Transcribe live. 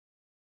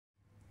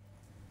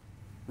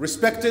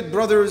Respected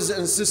brothers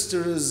and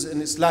sisters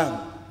in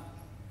Islam,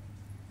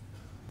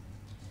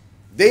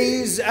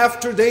 days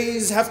after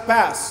days have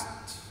passed,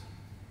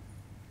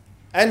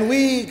 and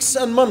weeks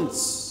and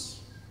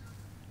months,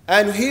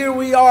 and here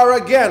we are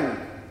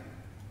again,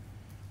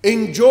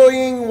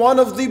 enjoying one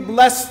of the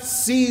blessed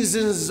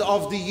seasons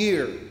of the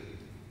year.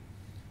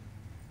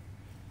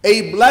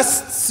 A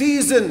blessed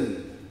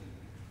season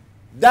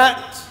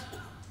that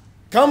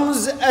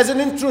comes as an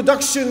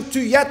introduction to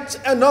yet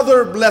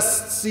another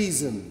blessed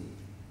season.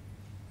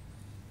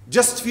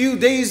 Just a few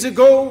days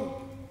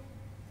ago,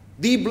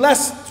 the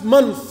blessed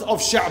month of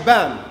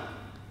Sha'ban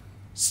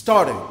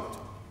started.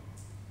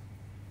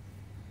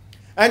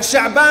 And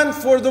Sha'ban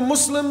for the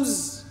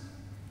Muslims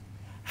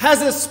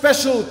has a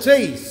special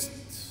taste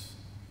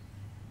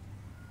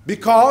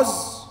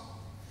because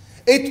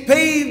it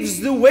paves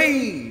the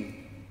way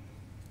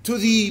to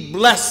the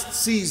blessed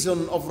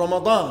season of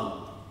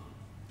Ramadan.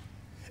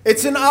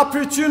 It's an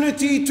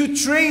opportunity to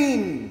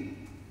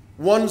train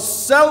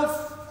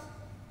oneself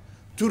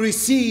to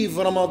receive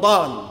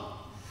Ramadan,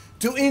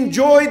 to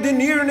enjoy the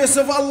nearness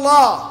of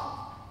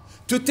Allah,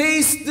 to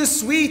taste the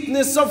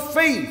sweetness of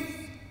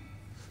faith.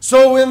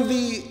 So when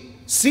the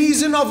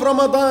season of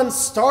Ramadan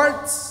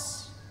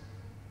starts,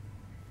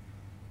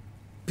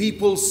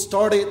 people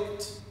start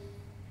it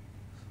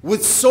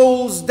with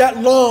souls that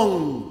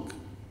long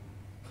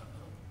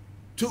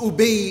to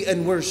obey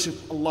and worship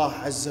Allah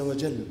Azza wa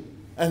Jal.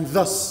 And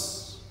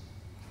thus,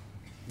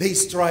 they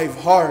strive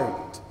hard,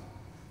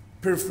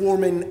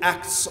 performing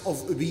acts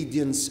of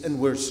obedience and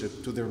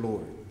worship to their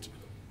Lord.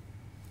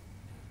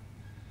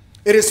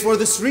 It is for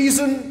this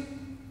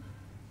reason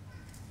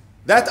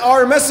that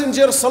our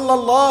Messenger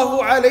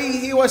sallallahu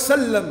alayhi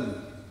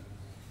wasallam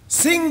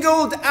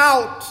singled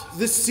out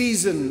this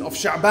season of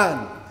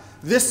Sha'ban.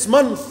 This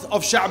month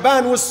of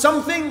Sha'ban was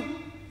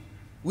something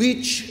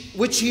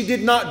which he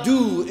did not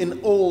do in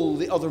all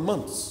the other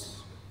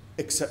months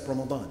except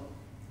Ramadan.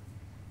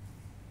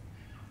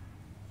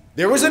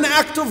 There was an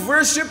act of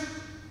worship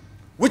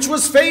which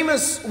was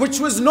famous, which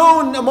was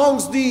known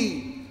amongst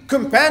the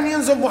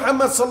companions of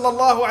Muhammad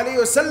sallallahu alayhi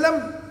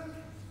wasallam,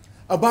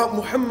 about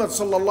Muhammad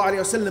sallallahu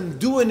alayhi wasallam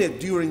doing it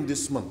during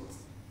this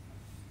month.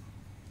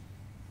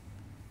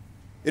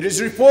 It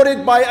is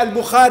reported by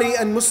Al-Bukhari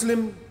and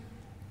Muslim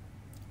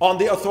on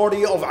the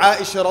authority of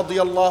Aisha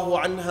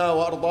radiyallahu anha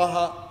wa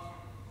ardaha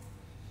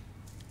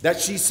that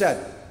she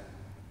said,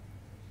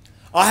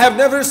 I have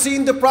never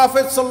seen the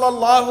Prophet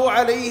sallallahu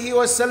alayhi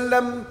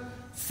wasallam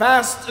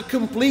fast a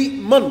complete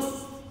month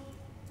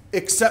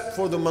except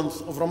for the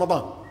month of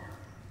Ramadan.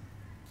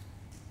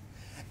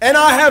 And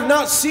I have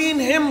not seen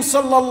him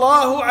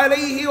sallallahu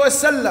alayhi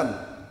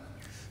wasallam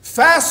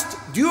fast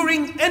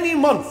during any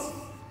month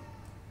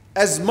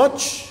as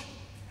much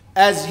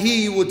as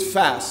he would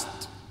fast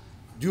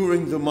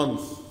during the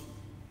month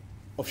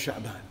of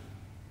Sha'ban.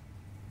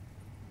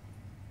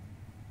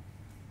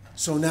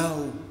 So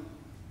now,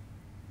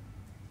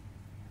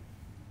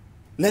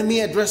 let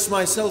me address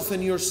myself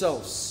and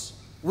yourselves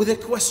with a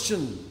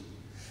question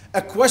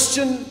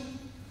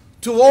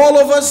to all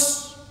of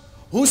us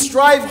who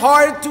strive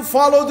hard to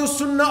follow the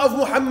sunnah of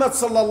Muhammad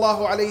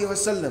sallallahu alayhi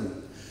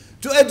wasallam,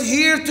 to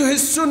adhere to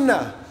his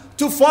sunnah,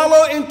 to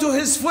follow into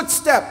his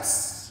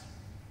footsteps.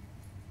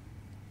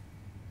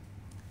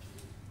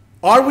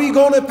 Are we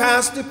going to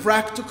pass the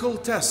practical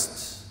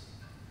test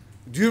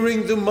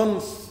during the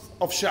month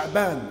of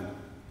Sha'ban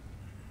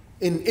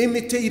in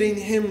imitating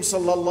him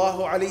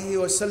sallallahu alayhi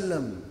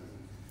wasallam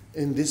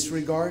in this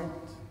regard?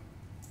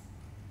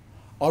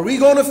 Are we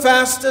going to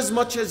fast as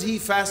much as he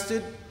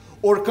fasted,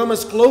 or come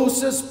as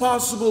close as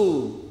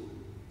possible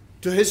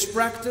to his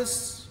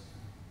practice?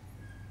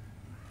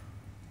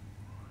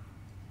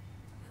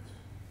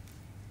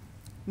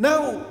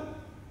 Now,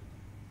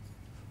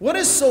 what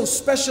is so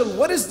special?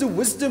 What is the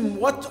wisdom?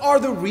 What are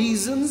the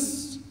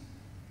reasons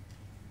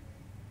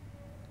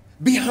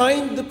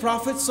behind the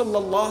Prophet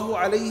sallallahu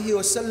alaihi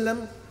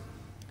wasallam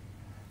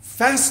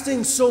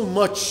fasting so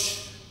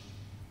much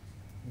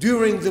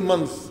during the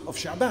month of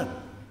Sha'ban?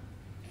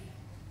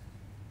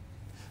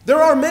 There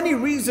are many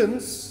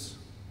reasons,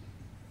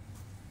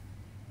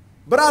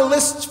 but I'll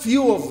list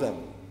few of them.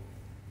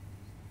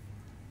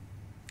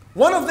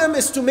 One of them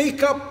is to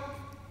make up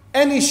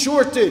any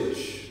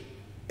shortage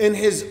in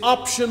his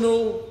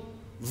optional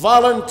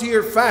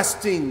volunteer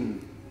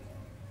fasting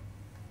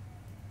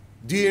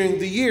during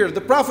the year.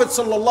 The Prophet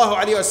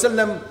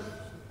ﷺ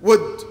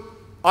would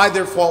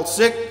either fall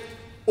sick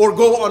or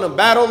go on a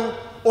battle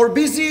or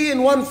busy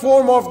in one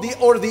form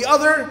or the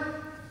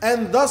other,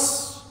 and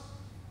thus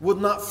would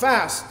not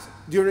fast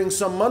during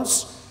some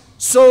months.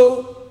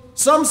 So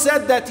some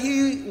said that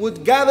he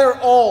would gather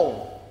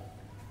all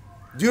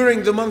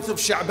during the month of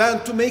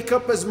Sha'ban to make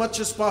up as much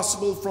as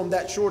possible from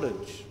that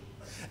shortage.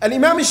 And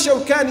Imam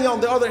al-Shawkani,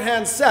 on the other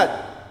hand,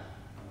 said,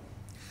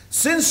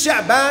 since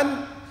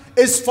Sha'ban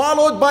is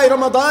followed by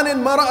Ramadan,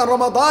 and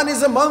Ramadan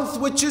is a month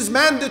which is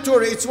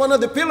mandatory, it's one of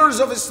the pillars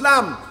of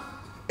Islam,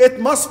 it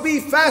must be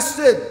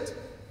fasted.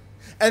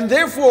 And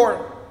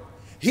therefore,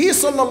 he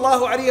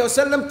sallallahu alayhi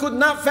wasallam could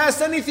not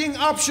fast anything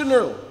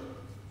optional.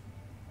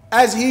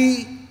 as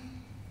he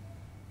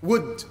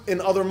would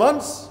in other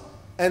months,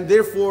 and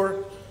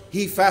therefore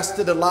he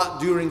fasted a lot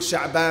during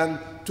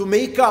Sha'ban to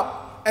make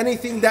up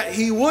anything that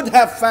he would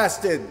have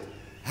fasted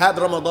had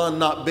Ramadan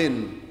not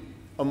been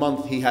a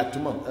month he had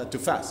to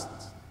fast.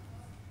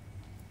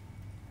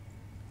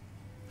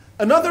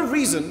 Another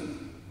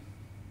reason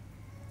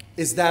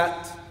is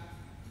that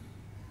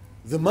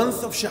the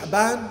month of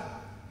Sha'ban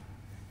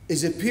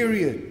is a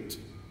period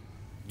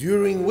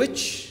during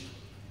which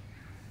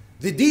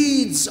the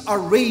deeds are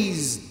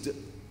raised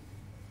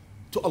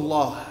to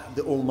Allah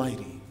the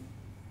Almighty.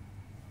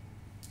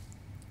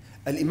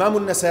 Al-Imam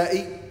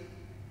al-Nasa'i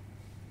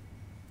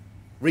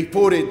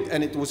reported,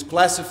 and it was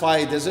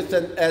classified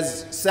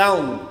as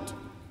sound,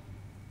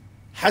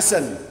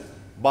 Hasan,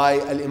 by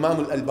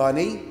Al-Imam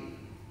al-Albani,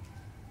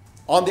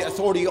 on the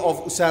authority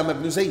of Usama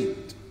ibn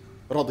Zayd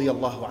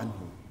radiyallahu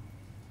anhu,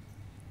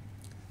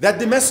 that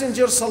the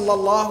Messenger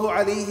sallallahu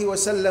alayhi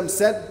wasallam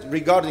said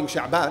regarding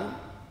Sha'ban,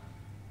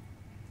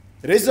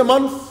 it is a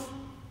month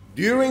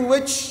during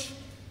which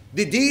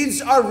the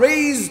deeds are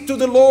raised to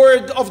the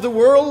Lord of the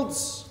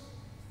worlds,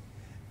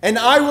 and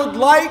I would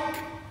like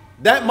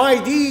that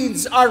my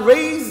deeds are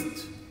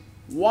raised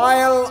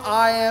while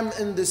I am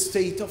in the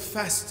state of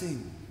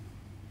fasting.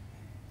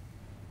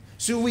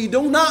 So we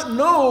do not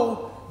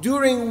know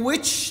during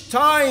which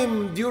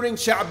time during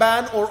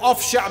Sha'ban or of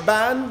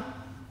Sha'ban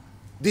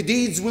the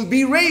deeds will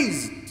be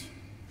raised.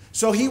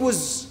 So he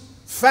was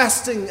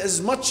fasting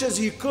as much as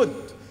he could,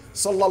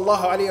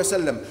 sallallahu alayhi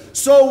wasallam.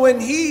 So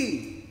when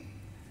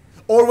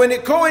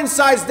it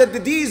coincides that the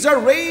deeds are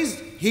raised,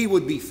 he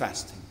would be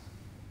fasting.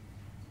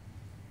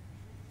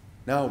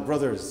 Now,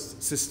 brothers,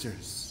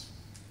 sisters,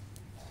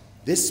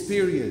 this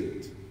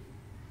period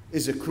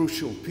is a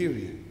crucial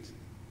period.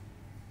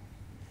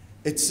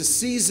 It's a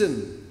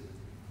season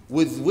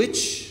with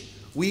which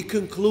we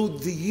conclude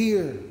the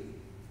year.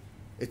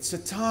 It's a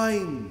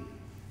time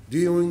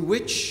during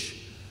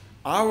which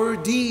our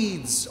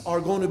deeds are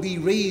going to be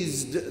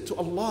raised to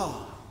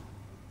Allah.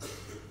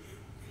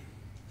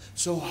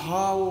 So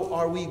how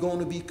are we going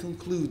to be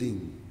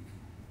concluding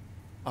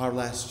our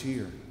last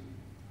year?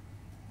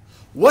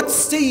 What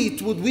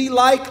state would we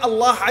like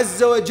Allah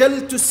Azza wa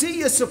Jal to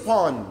see us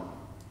upon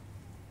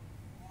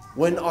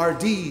when our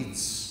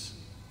deeds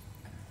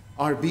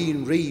are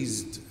being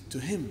raised to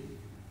Him?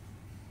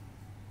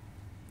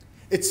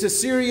 It's a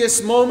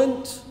serious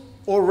moment,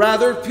 or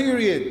rather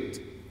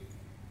period,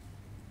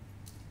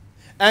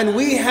 and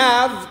we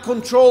have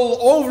control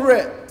over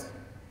it.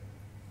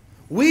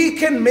 We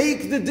can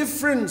make the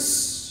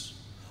difference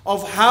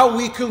of how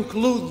we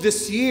conclude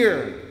this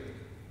year.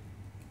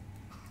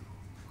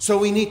 So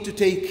we need to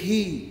take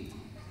heed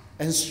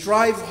and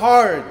strive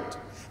hard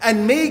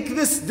and make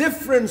this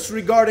difference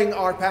regarding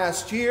our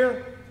past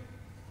year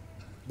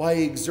by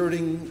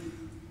exerting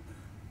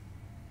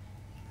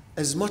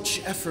as much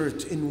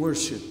effort in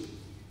worship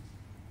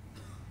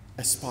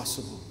as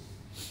possible.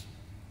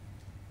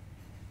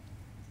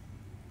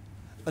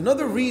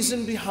 Another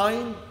reason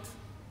behind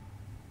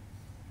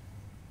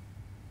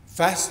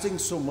fasting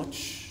so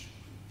much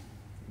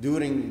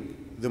during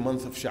the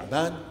month of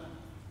Sha'ban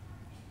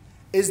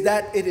is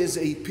that it is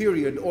a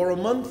period or a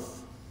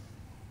month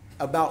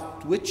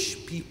about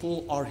which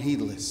people are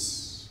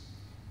heedless.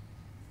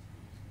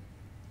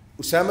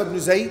 Usama ibn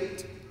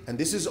Zayd, and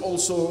this is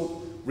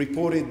also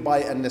reported by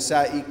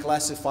An-Nasa'i,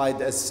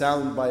 classified as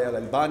sound by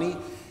Al-Albani,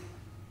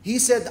 he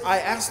said, I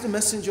asked the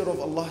Messenger of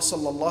Allah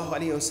sallallahu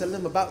alayhi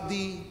wasallam about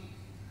the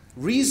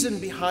reason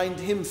behind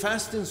him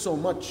fasting so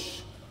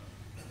much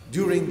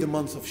during the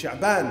month of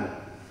Sha'ban.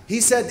 He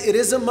said, it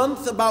is a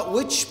month about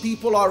which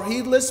people are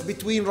heedless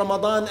between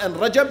Ramadan and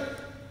Rajab,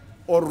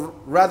 or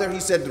rather he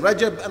said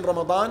Rajab and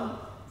Ramadan,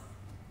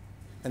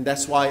 and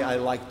that's why I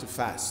like to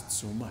fast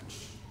so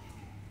much.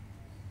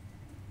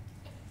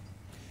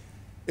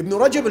 Ibn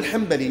Rajab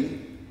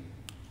al-Hanbali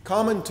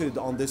commented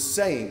on this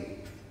saying,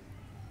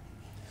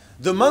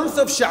 the month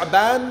of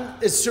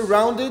Sha'ban is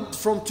surrounded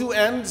from two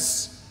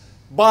ends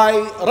by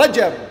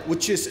Rajab,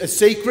 which is a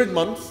sacred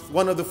month,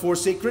 one of the 4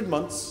 sacred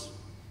months,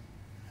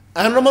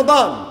 and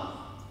Ramadan.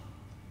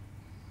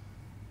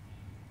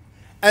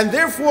 And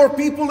therefore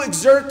people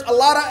exert a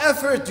lot of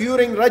effort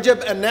during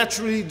Rajab and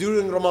naturally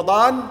during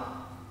Ramadan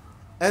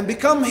and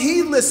become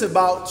heedless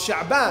about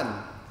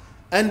Sha'ban.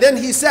 And then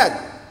he said,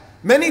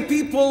 many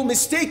people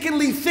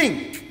mistakenly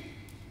think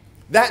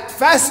that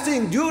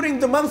fasting during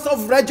the month of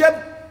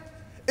Rajab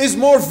is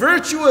more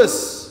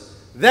virtuous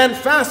than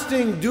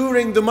fasting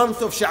during the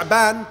month of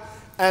Sha'ban,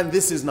 and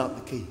this is not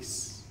the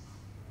case.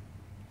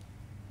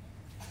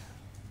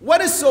 What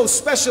is so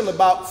special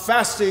about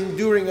fasting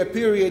during a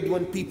period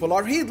when people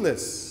are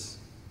heedless?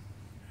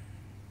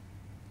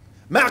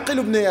 Ma'qil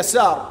ibn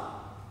Yasar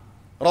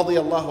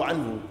radiyallahu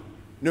anhu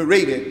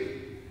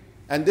narrated,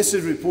 and this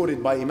is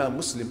reported by Imam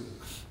Muslim,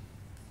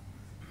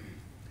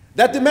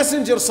 that the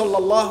Messenger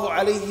sallallahu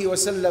alayhi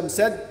wasallam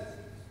said,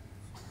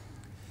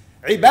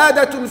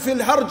 عبادة في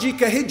الهرج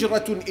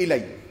كهجرة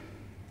إلي.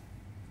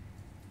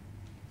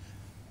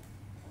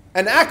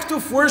 An act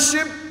of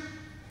worship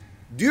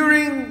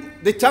during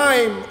the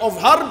time of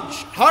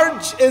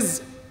Hajj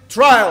is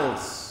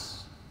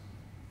trials.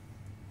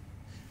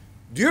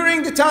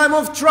 During the time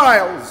of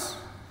trials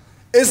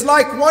is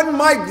like one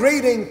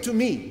migrating to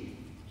me.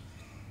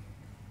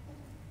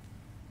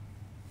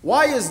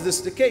 Why is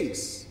this the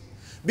case?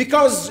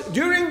 Because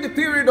during the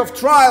period of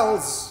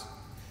trials,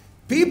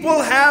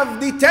 people have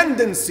the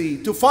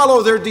tendency to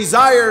follow their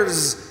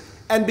desires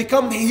and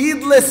become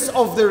heedless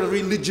of their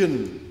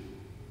religion.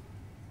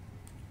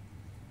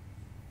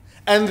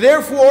 And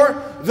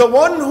therefore, the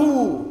one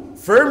who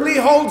firmly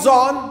holds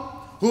on,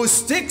 who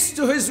sticks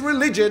to his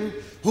religion,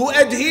 who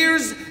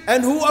adheres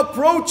and who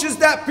approaches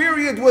that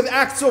period with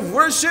acts of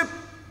worship,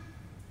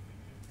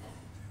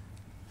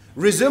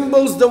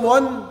 resembles the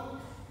one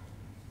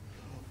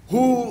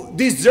who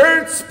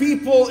deserts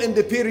people in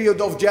the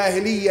period of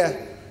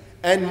Jahiliyyah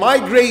and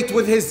migrate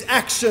with his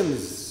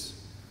actions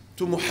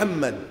to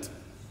Muhammad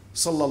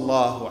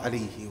sallallahu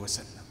alayhi wa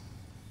sallam.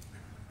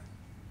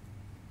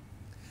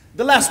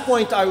 The last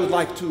point I would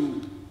like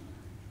to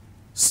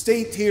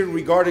state here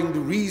regarding the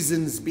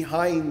reasons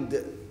behind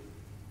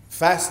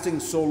fasting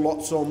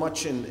so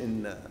much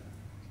in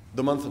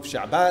the month of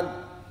Sha'ban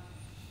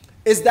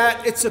is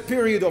that it's a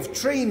period of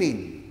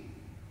training,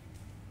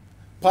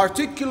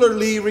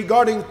 particularly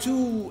regarding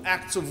two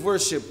acts of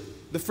worship.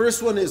 The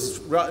first one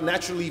is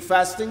naturally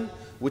fasting,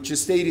 which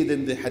is stated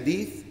in the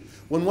hadith.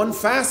 When one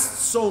fasts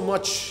so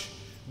much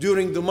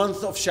during the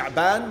month of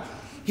Sha'ban,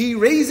 he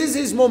raises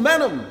his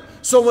momentum.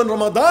 So when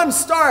Ramadan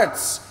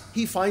starts,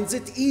 he finds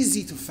it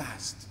easy to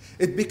fast.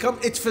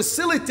 It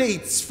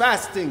facilitates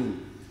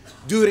fasting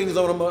during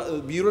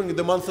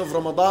the month of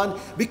Ramadan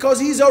because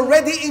he's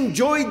already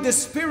enjoyed the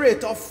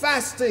spirit of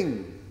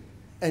fasting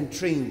and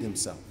trained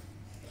himself.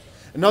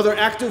 Another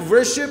act of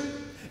worship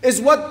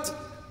is what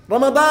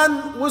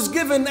Ramadan was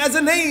given as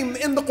a name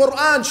in the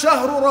Quran,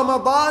 Shahru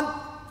Ramadan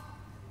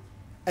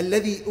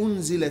الذي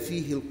أنزل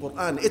فيه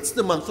القرآن. It's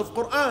the month of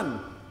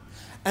Quran.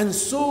 And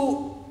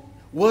so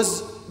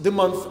was the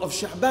month of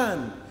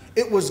Sha'ban.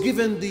 It was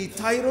given the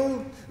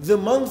title, the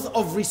month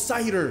of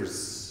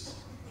reciters.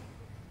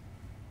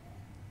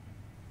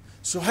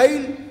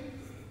 Suhail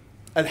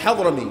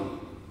al-Hadrami,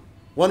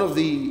 one of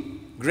the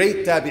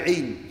great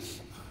tabi'een,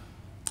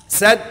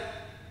 said,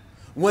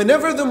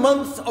 whenever the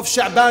month of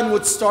Sha'ban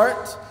would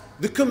start,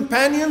 the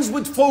companions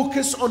would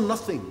focus on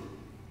nothing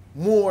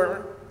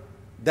more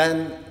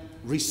than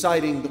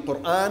reciting the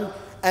Quran,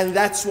 and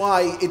that's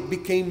why it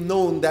became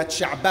known that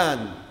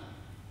Sha'ban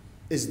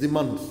is the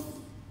month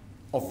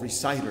of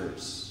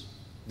reciters,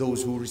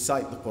 those who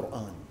recite the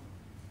Quran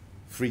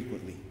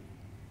frequently.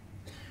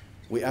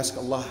 We ask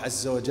Allah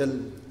Azza wa Jal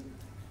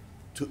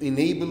to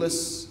enable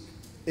us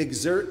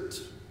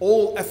exert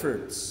all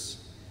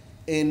efforts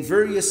in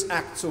various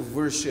acts of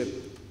worship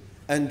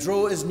and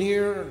draw as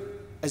near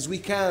as we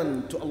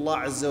can to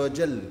Allah Azza wa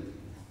Jal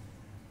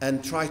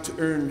and try to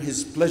earn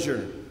His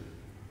pleasure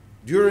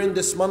during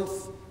this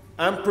month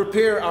and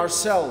prepare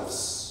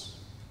ourselves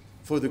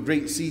for the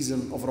great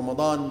season of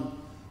Ramadan.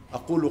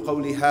 أقول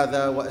قولي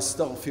هذا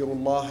وأستغفر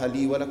الله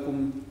لي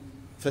ولكم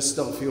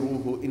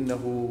فاستغفروه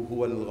إنه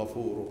هو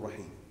الغفور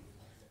الرحيم.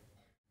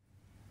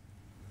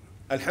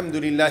 الحمد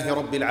لله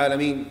رب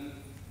العالمين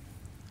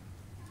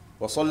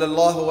وصلى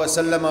الله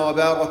وسلم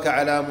وبارك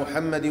على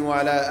محمد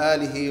وعلى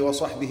آله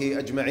وصحبه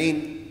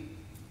أجمعين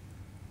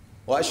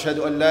وأشهد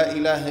أن لا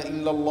إله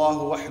إلا الله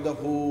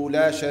وحده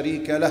لا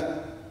شريك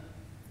له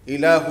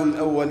إله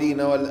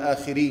الأولين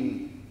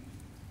والآخرين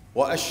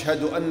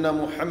وأشهد أن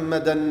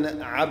محمدًا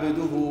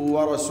عبده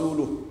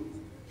ورسوله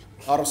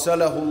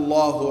أرسله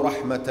الله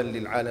رحمة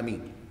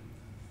للعالمين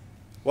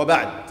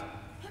وبعد.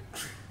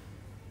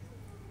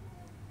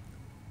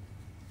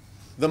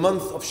 The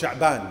month of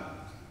Sha'ban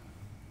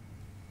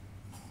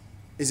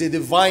is a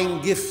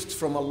divine gift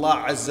from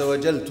Allah Azza wa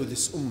Jal to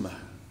this ummah.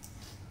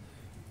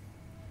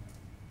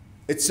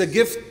 It's a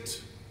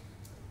gift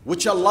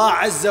which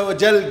Allah Azza wa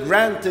Jal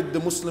granted the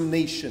Muslim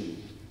nation.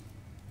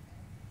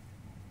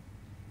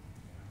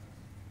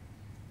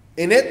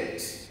 In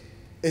it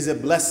is a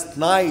blessed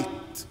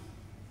night,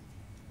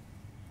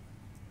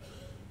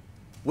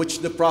 which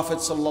the Prophet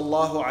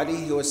sallallahu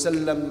alaihi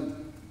wasallam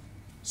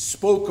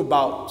spoke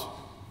about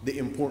the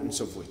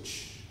importance of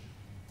which.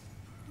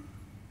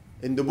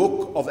 In the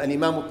book of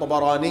Imam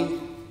al-Tabarani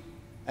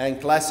and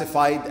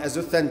classified as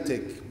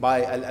authentic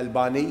by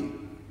Al-Albani,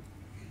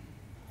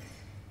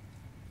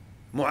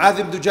 Mu'adh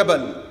ibn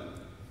Jabal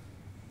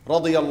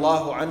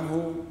radiyallahu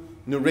anhu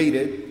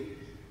narrated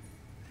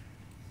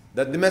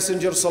that the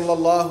Messenger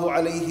sallallahu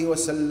alayhi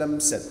wasallam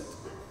said,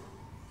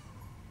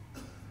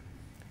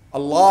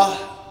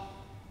 Allah,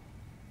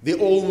 the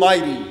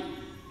Almighty,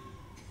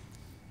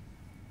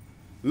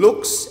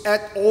 looks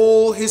at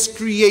all His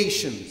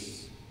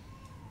creations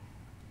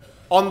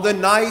on the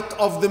night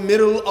of the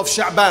middle of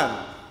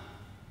Sha'ban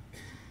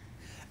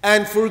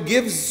and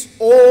forgives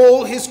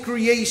all His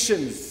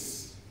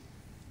creations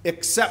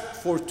except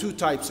for two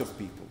types of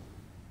people.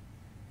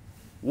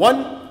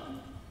 One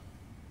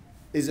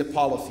is a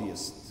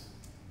polytheist,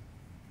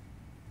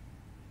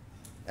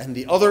 and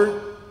the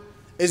other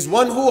is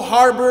one who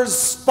harbors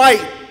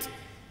spite,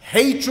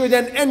 hatred,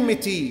 and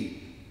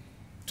enmity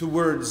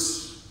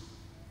towards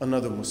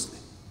another Muslim.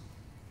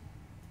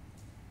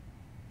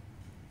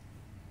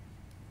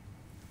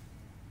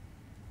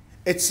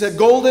 It's a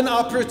golden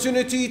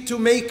opportunity to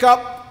make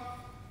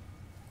up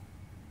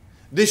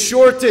the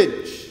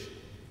shortage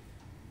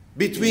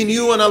between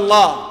you and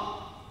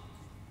Allah.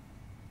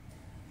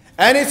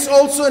 And it's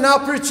also an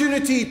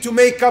opportunity to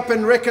make up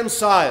and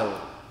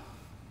reconcile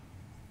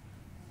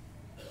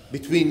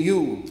between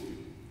you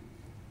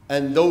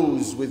and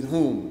those with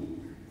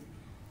whom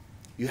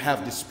you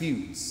have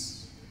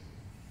disputes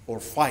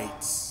or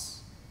fights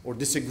or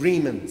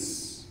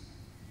disagreements,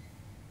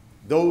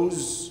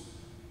 those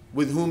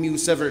with whom you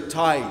sever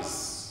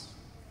ties.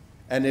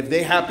 And if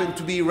they happen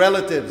to be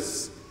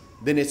relatives,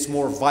 then it's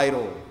more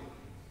vital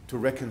to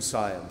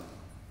reconcile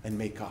and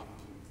make up.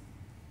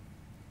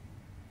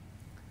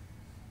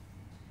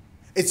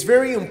 It's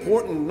very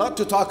important not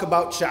to talk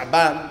about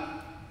Sha'ban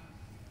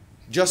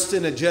just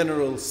in a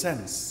general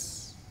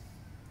sense.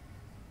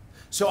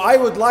 So I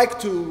would like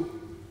to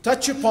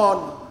touch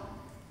upon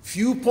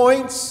few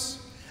points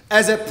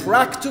as a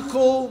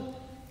practical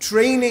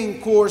training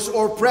course,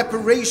 or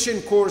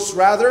preparation course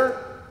rather,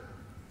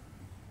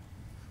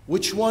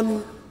 which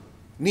one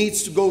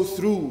needs to go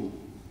through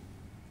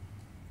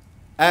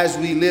as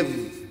we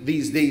live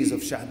these days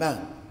of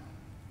Sha'ban.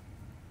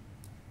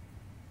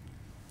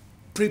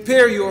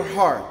 Prepare your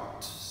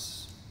heart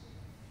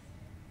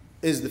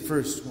is the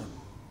first one,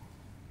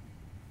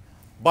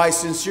 by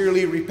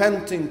sincerely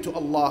repenting to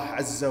Allah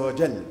Azza wa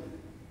Jal,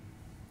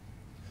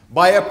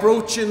 by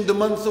approaching the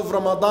month of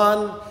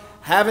Ramadan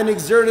having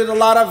exerted a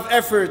lot of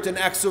effort in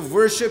acts of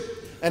worship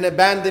and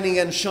abandoning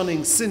and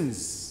shunning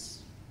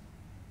sins.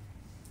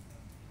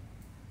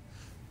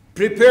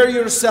 Prepare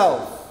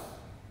yourself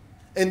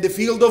in the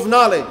field of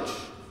knowledge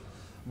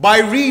by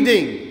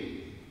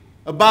reading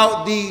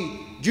about the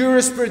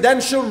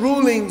jurisprudential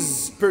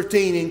rulings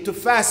pertaining to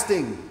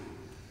fasting.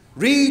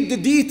 Read the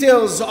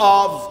details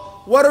of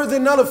what are the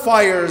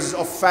nullifiers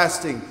of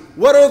fasting,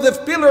 what are the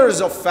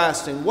pillars of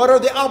fasting, what are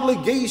the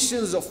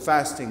obligations of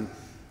fasting.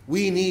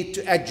 We need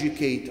to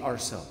educate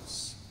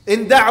ourselves.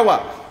 In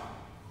da'wah,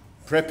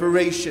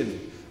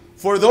 preparation.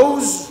 For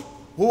those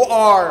who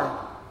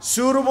are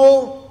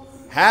suitable,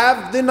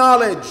 have the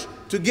knowledge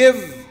to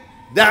give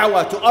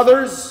da'wah to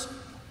others.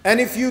 And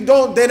if you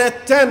don't, then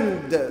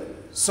attend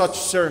such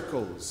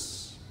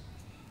circles.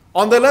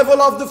 On the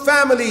level of the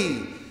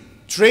family,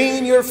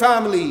 train your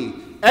family,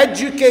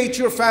 educate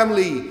your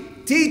family,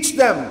 teach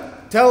them,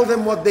 tell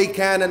them what they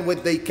can and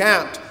what they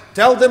can't.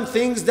 Tell them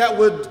things that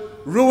would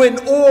ruin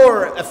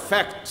or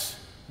affect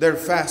their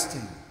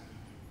fasting.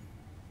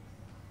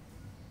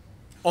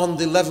 On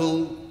the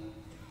level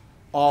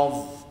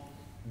of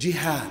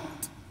jihad.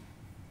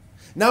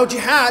 Now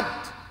jihad,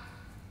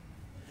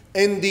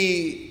 in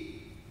the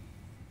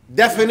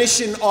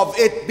definition of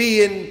it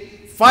being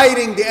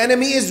fighting the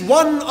enemy, is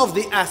one of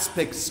the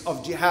aspects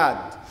of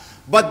jihad.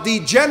 But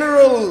the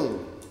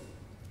general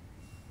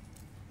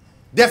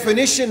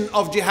definition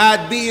of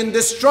jihad being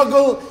the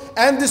struggle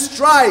and the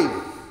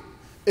strife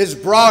is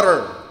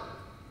broader.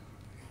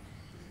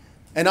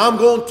 And I'm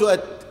going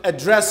to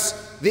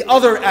address the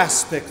other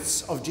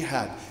aspects of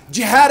jihad.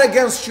 Jihad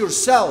against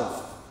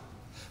yourself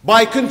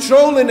by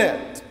controlling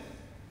it,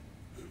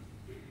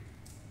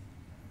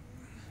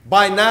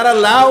 by not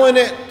allowing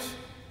it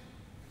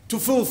to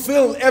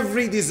fulfill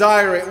every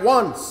desire it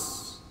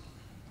wants,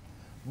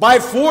 by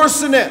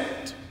forcing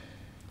it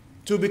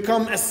to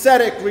become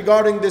ascetic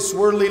regarding this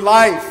worldly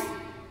life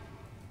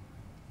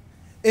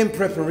in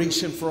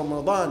preparation for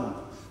Ramadan.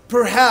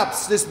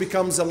 Perhaps this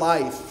becomes a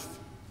life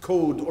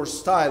code or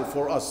style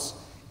for us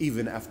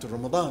even after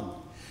Ramadan.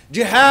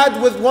 Jihad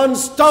with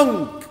one's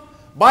tongue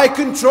by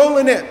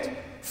controlling it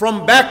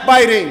from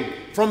backbiting,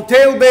 from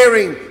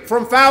tale-bearing,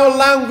 from foul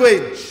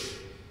language.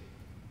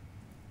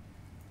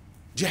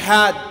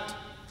 Jihad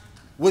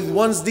with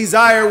one's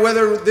desire,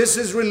 whether this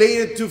is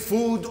related to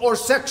food or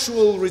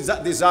sexual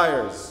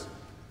desires.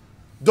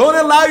 Don't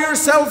allow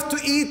yourself to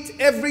eat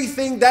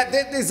everything that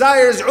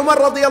desires. Umar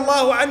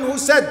radiallahu anhu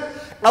said,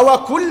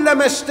 أَوَ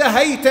كُلَّمَا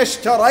اشْتَهَيْتَ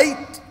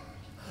اشْتَرَيْتَ?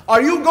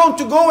 Are you going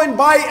to go and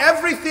buy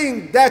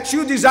everything that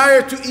you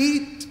desire to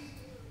eat?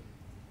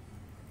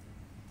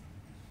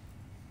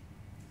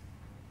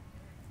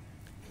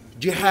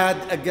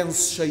 Jihad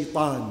against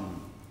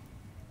shaitan.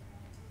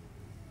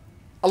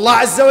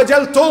 Allah Azza wa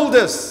Jal told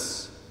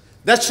us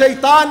that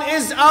shaitan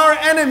is our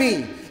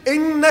enemy.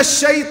 إِنَّ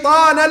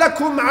الشَّيْطَانَ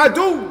لَكُمْ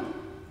عَدُوٌّ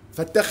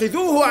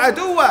فَاتَّخِذُوهُ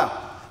عَدُوًّا.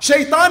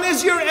 Shaitan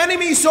is your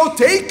enemy, so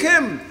take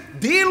him.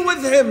 Deal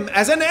with him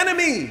as an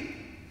enemy.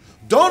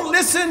 Don't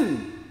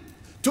listen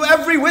to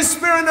every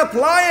whisper and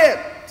apply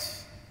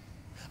it.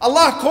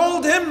 Allah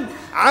called him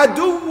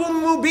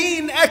Aduwwun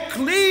Mubin, a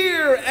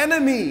clear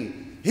enemy.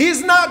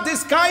 He's not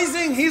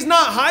disguising, he's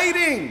not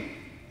hiding.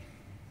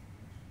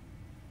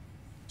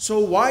 So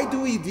why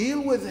do we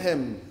deal with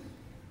him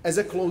as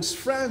a close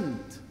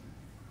friend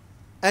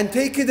and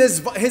take it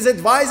as his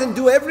advice and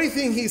do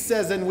everything he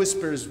says and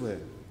whispers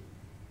with?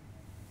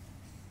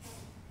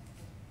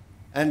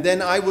 And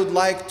then I would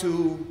like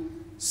to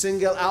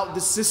single out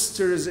the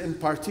sisters in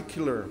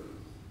particular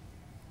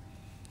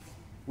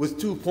with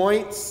 2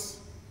 points.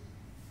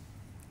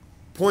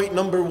 Point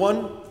number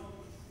 1,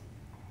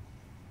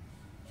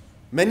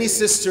 many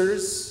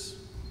sisters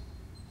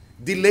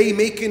delay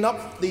making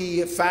up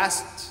the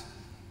fast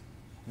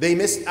they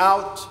missed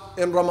out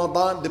in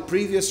Ramadan, the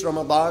previous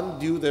Ramadan,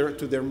 due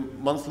to their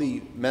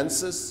monthly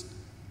menses.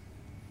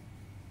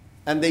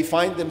 And they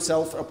find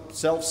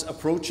themselves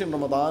approaching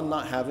Ramadan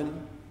not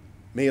having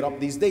made up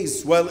these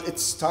days. Well,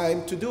 it's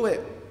time to do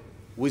it.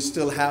 We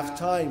still have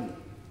time.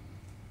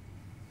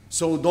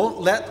 So don't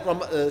let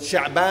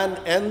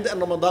Sha'ban end and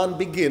Ramadan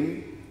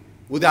begin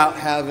without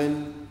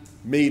having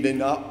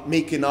making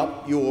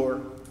up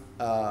your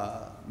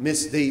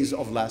missed days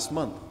of last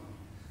month.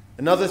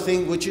 Another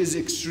thing which is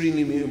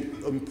extremely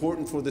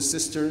important for the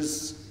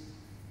sisters,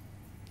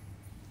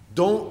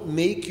 don't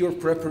make your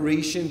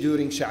preparation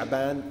during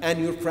Sha'ban and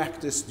your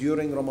practice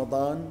during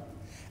Ramadan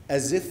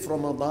as if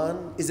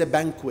Ramadan is a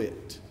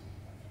banquet,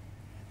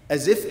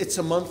 as if it's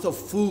a month of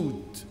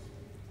food.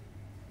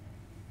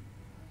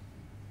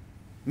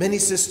 Many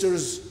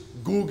sisters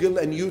Google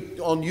and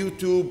on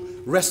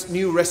YouTube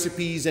new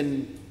recipes,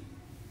 and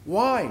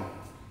why?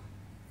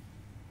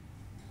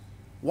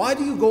 Why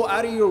do you go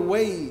out of your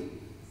way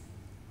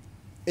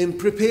in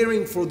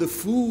preparing for the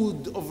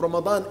food of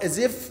Ramadan as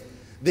if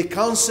the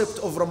concept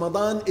of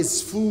Ramadan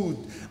is food,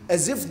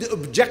 as if the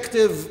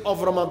objective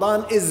of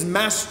Ramadan is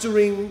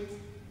mastering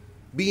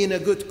being a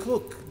good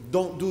cook?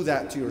 Don't do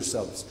that to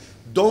yourselves.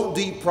 Don't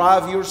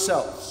deprive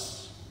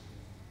yourselves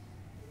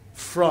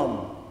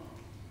from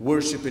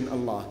worshiping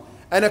Allah.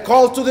 And a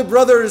call to the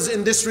brothers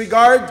in this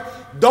regard,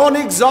 don't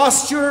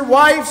exhaust your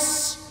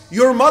wives,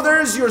 your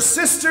mothers, your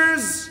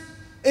sisters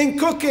in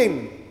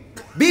cooking.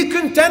 Be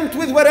content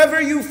with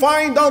whatever you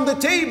find on the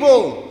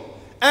table.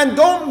 And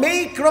don't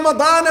make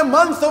Ramadan a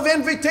month of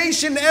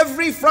invitation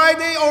every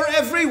Friday or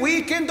every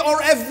weekend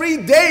or every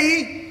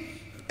day,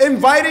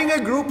 inviting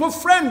a group of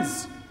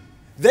friends.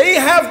 They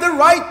have the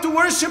right to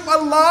worship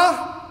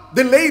Allah,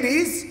 the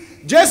ladies,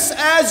 just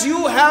as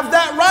you have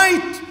that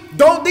right.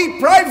 Don't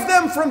deprive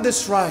them from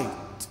this right.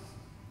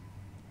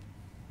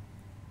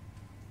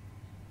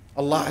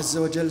 Allah Azza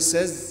wa Jal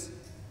says,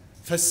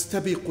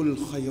 فَاسْتَبِقُوا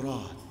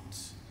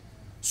الْخَيْرَاتِ.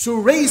 So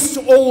race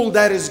to all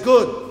that is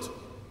good.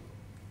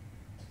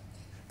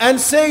 And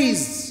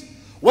says,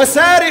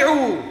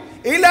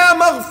 وَسَارِعُوا إِلَى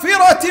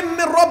مَغْفِرَةٍ مِّن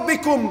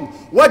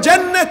رَبِّكُمْ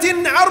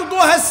وَجَنَّةٍ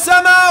عَرْضُهَا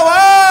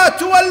السَّمَاوَاتُ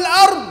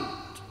وَالْأَرْضُ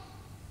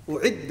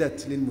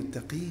أُعِدَّتْ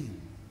لِلْمُتَّقِينَ.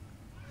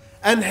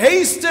 And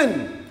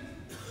hasten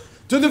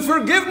to the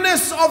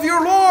forgiveness of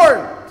your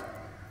Lord,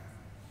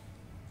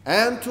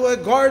 and to a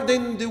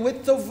garden the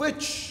width of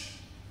which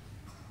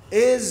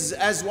is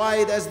as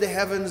wide as the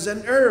heavens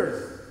and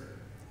earth,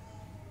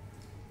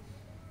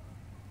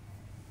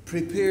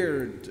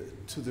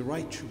 prepared to the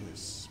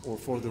righteous, or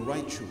for the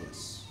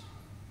righteous.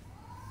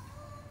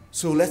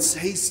 So let's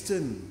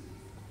hasten.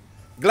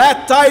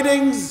 Glad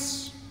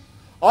tidings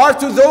are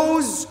to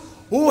those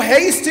who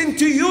hasten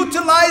to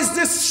utilize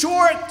this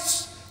short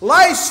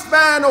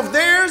lifespan of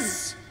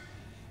theirs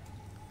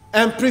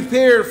and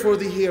prepare for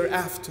the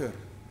hereafter.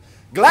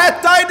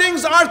 Glad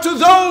tidings are to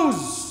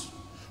those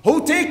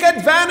who take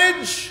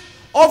advantage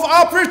of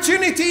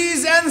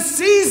opportunities and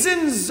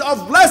seasons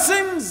of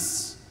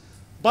blessings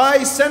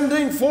by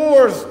sending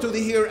forth to the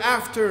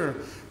hereafter.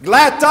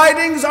 Glad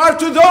tidings are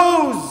to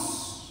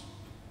those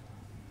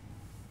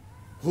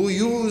who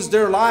use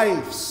their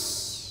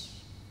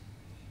lives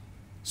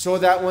so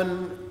that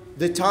when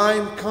the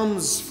time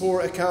comes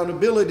for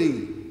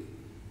accountability,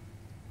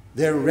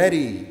 they're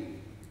ready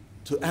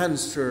to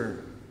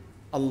answer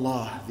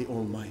Allah the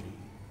Almighty.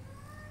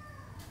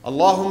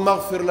 Allahumma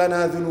ighfir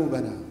lana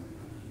dhunubana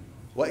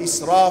wa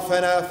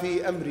israfana fi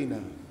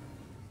amrina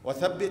wa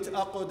thabbit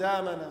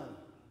aqdamana